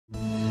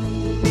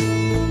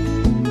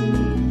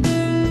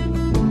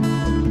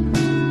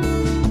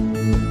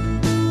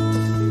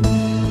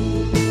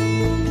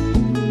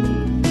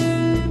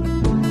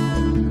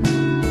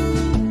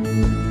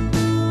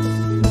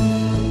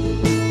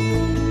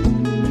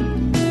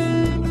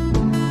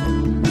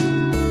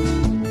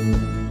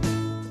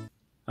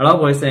Hello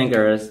boys and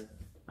girls,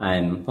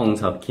 I'm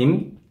Hongseok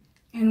Kim.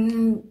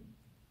 And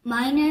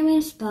my name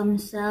is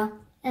Beomsu.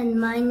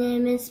 And my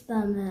name is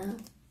Beomu.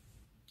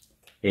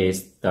 It's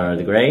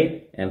 3rd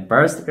grade and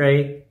 1st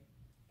grade.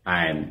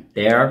 I'm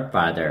their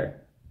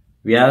father.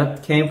 We all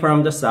came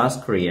from the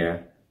South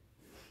Korea.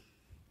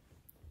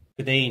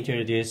 Today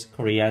introduce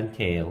Korean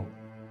tale.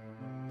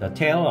 The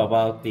tale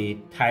about the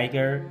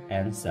tiger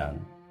and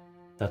sun.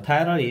 The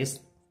title is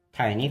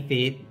Tiny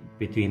Feet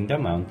Between the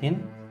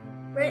Mountain.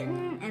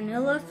 Written and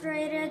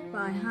illustrated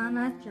by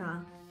Hanna Cha.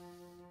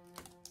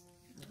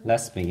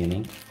 Let's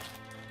begin.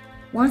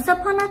 Once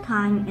upon a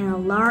time, in a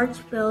large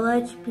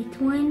village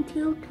between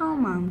two tall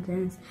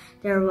mountains,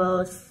 there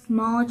was a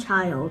small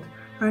child.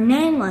 Her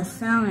name was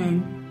Sun,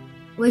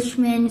 which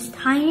means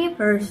tiny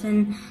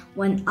person.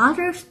 When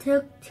others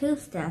took 2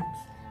 steps,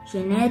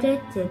 she needed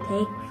to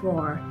take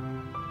 4.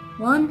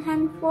 1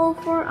 handful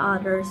for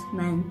others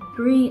meant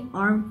 3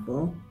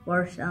 armfuls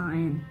for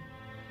Sun.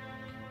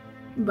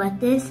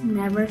 But this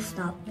never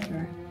stopped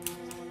her.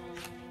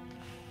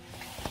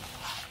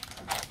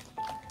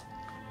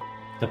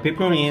 The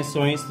people in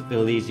Soin's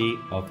village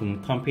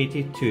often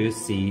competed to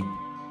see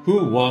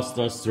who was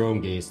the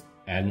strongest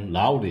and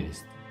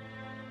loudest.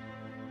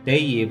 They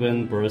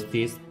even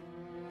boasted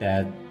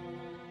that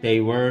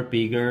they were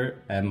bigger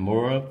and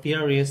more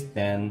furious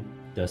than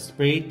the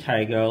spirit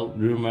tiger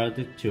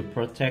rumored to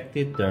protect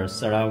the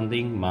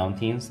surrounding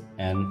mountains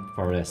and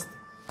forests.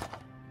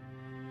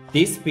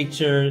 This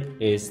picture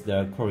is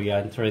the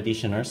Korean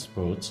traditional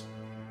sport.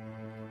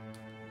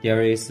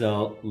 There is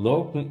a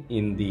rope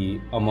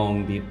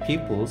among the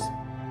peoples.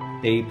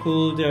 They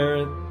pull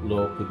the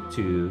rope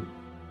to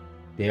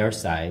their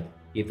side.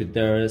 If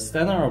the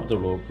center of the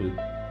rope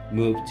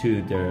moves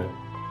to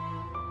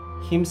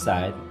his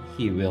side,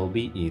 he will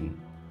be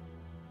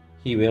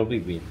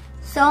win.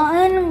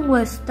 Sun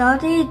would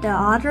study the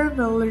other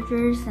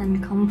villagers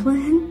and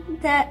complete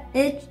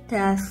each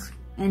task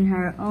in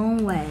her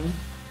own way.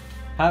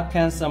 How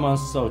can someone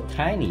so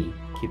tiny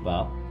keep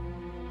up?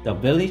 The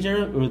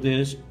villagers would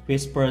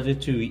whisper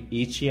to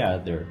each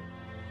other,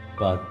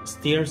 but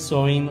still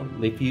Soin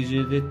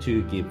refused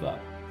to give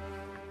up.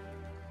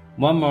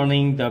 One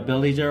morning, the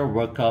villager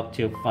woke up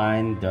to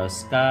find the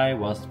sky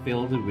was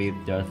filled with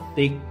the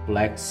thick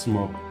black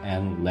smoke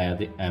and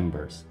red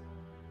embers.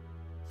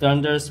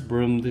 Thunders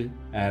boomed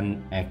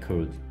and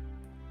echoed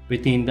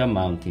between the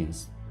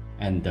mountains,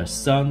 and the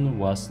sun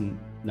was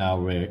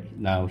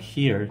now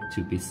here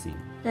to be seen.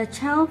 The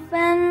child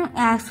then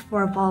asked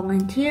for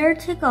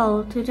volunteers to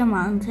go to the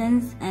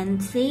mountains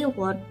and see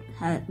what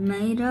had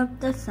made of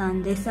the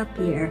sun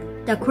disappear.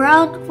 The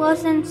crowd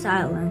was in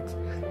silence.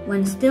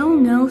 When still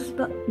no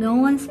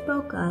one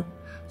spoke up,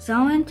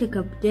 someone took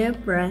a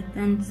deep breath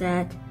and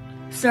said,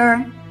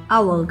 "Sir, I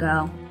will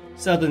go."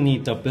 Suddenly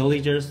the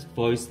villager's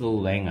voice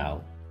rang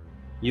out.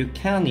 "You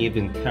can't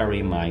even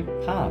carry my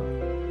pot.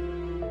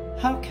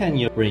 How can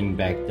you bring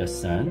back the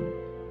sun?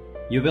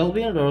 You will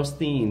be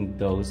roasting in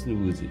those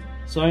woods."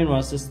 Soin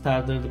was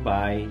startled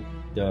by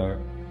the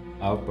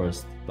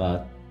outburst,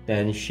 but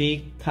then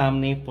she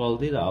calmly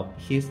folded up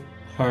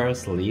her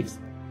sleeves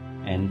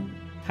and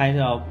tied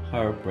up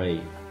her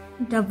braid.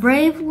 The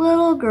brave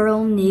little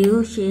girl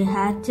knew she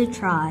had to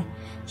try.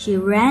 She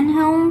ran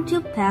home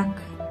to pack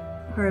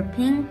her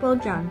pink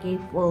bojagi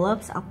full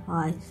of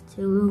supplies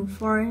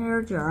for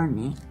her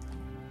journey.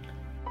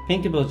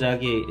 Pink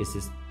bojagi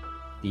is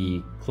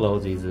the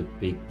closest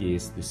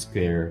biggest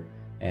square,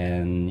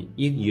 and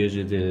it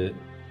used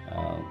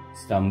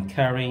some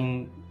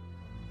carrying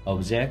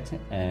object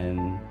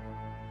and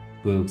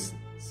books,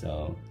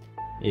 so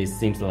it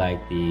seems like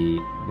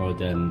the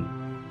modern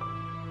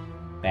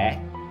bag.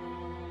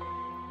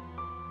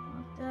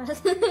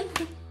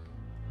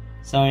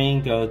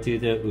 Soin go to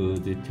the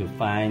wood to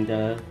find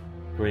the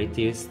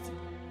greatest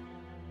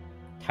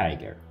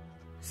tiger.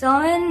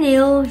 Soin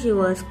knew she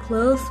was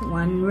close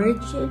when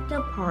reached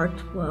the part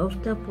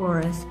of the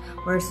forest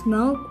where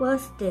smoke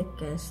was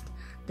thickest.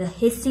 The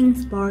hissing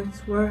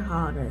sparks were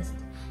hottest,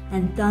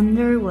 and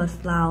thunder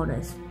was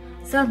loudest.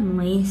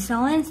 Suddenly,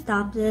 Soin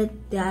stopped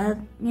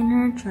dead in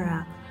her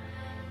track.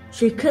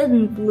 She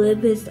couldn't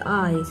believe his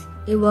eyes.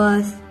 It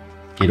was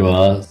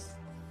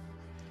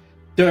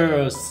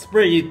the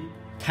spirit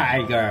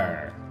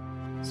tiger.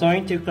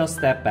 Soin took a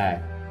step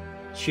back.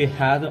 She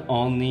had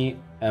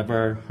only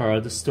ever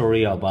heard the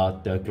story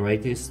about the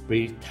greatest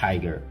spirit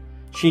tiger.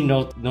 She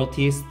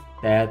noticed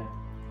that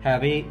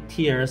heavy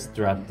tears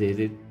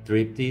drifted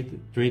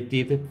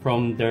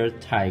from the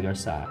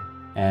tiger's eye,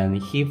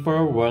 and his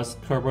fur was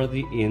covered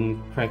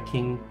in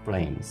crackling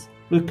flames.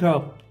 "Look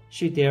up,"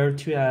 she dared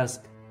to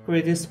ask.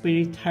 "Greatest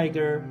spirit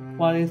tiger,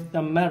 what is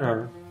the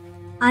matter?"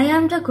 "I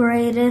am the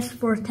greatest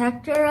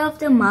protector of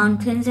the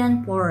mountains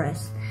and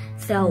forests,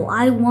 so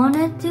I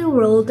wanted to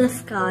rule the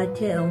sky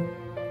too.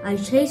 I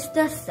chased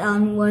the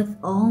sun with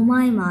all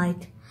my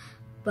might,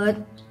 but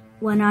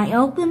when I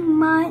opened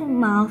my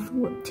mouth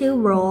to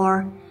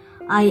roar,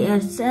 I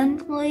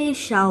accidentally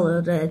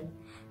shouted.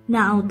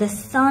 Now the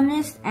sun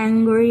is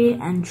angry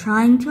and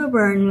trying to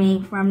burn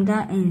me from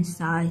the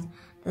inside."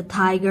 The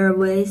tiger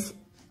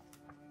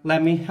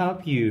Let me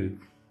help you,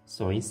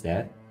 Soin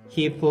said.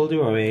 He pulled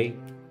away.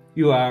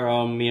 You are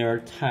a mere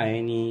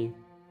tiny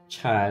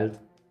child.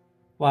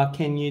 What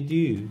can you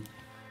do?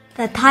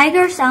 The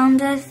tiger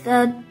sounded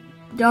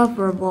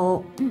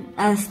adorable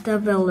as the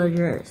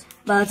villagers,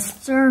 but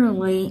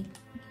certainly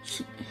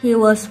he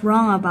was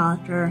wrong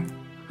about her.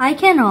 I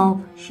can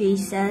help, she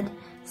said.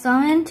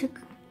 Someone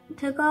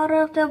took out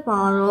of the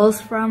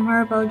bottles from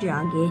her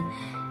bojagi.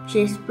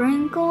 She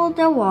sprinkled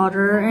the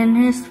water in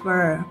his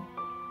fur,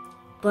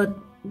 but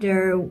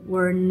there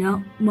were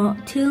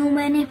too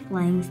many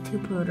flames to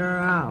put her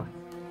out.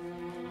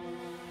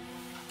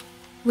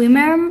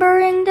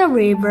 Remembering the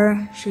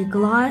river, she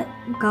guided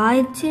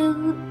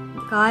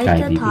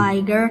the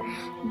tiger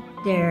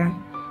there.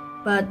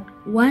 But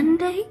when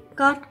they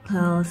got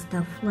close,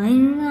 the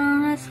flames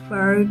on his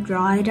fur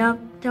dried up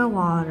the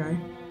water.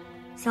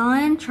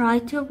 Someone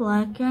tried to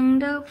blacken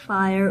the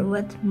fire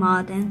with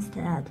mud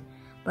instead,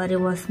 but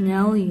it was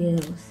no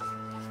use.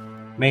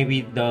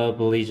 Maybe the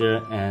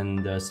villager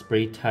and the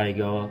spirit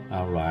tiger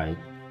are right.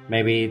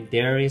 Maybe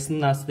there is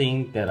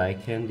nothing that I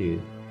can do.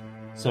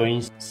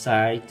 Soin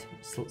sighed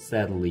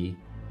sadly.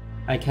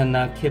 I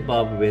cannot keep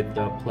up with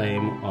the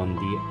flame on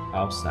the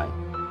outside.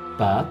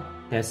 But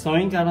that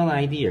Soin got an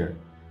idea.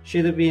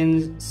 She'd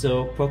been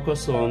so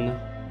focused on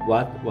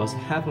what was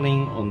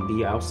happening on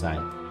the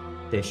outside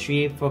that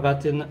she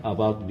forgotten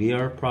about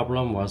real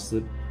problem was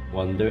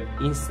on the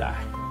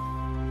inside.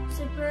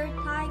 Spirit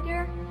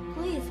tiger,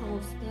 please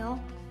hold still.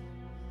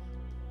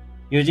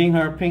 Using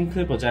her pink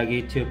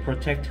bojagi to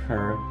protect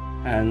her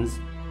hands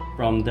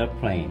from the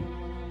flame,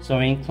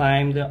 Soin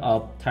climbed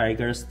up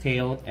Tiger's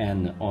tail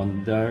and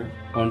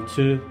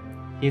onto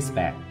his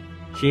back.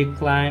 She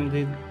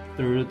climbed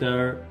through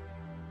the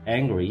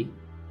angry,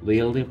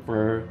 wild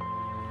fur,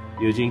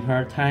 using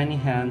her tiny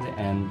hand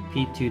and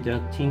feet to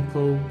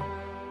tinkle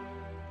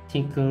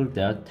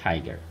the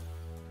tiger.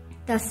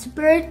 The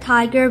spirit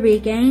tiger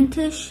began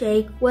to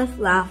shake with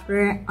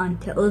laughter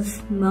until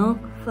smoke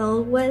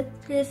filled with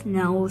his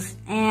nose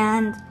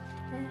and...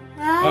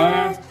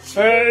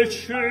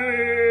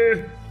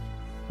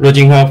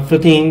 Losing her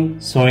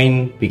footing,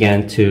 Soin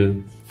began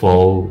to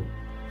fall.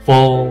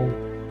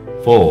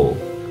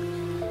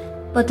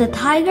 But the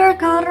tiger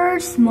got her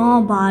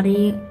small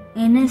body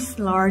in his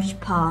large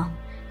paw.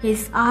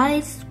 His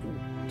eyes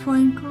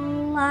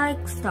twinkled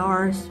like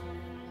stars.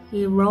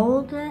 He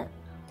roared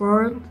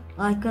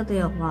like a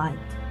delight.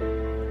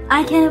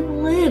 I can't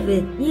believe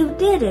it. You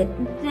did it.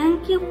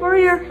 Thank you for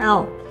your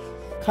help.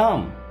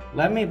 Come,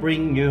 let me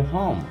bring you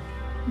home.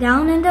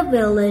 Down in the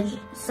village,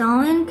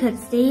 Soin could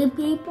see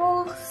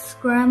people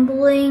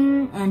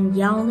scrambling and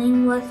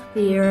yelling with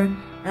fear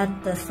at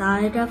the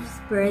sight of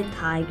Spirit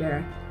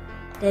Tiger.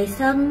 They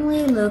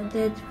suddenly looked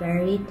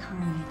very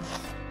tiny.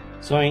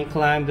 Soin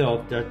climbed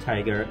up the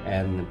tiger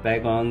and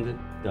beckoned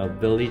the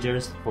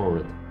villagers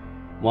forward.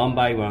 One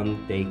by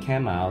one, they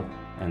came out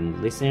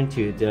and listened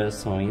to the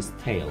Soin's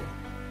tale.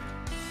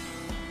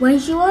 When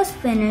she was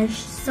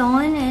finished,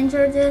 Soin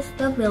introduced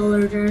the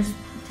villagers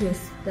to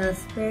the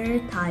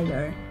Spirit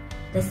Tiger.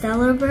 The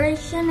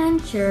celebration and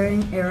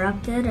cheering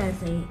erupted as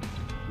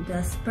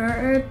the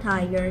Spirit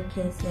Tiger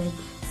kissed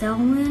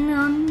Soin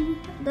on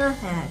the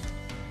head.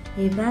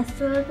 He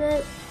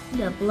bestowed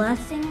the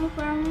blessing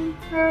from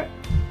her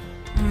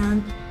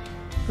and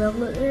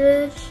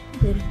village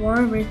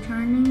before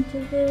returning to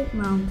the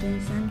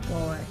mountains and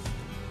forests.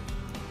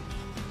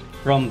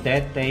 From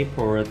that day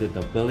forward,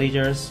 the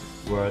villagers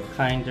were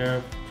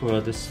kinder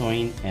toward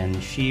Soin,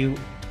 and she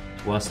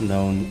was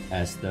known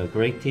as the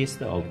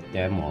greatest of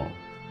them all.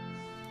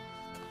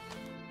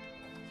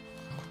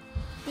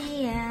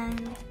 The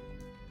end.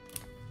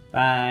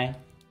 Bye.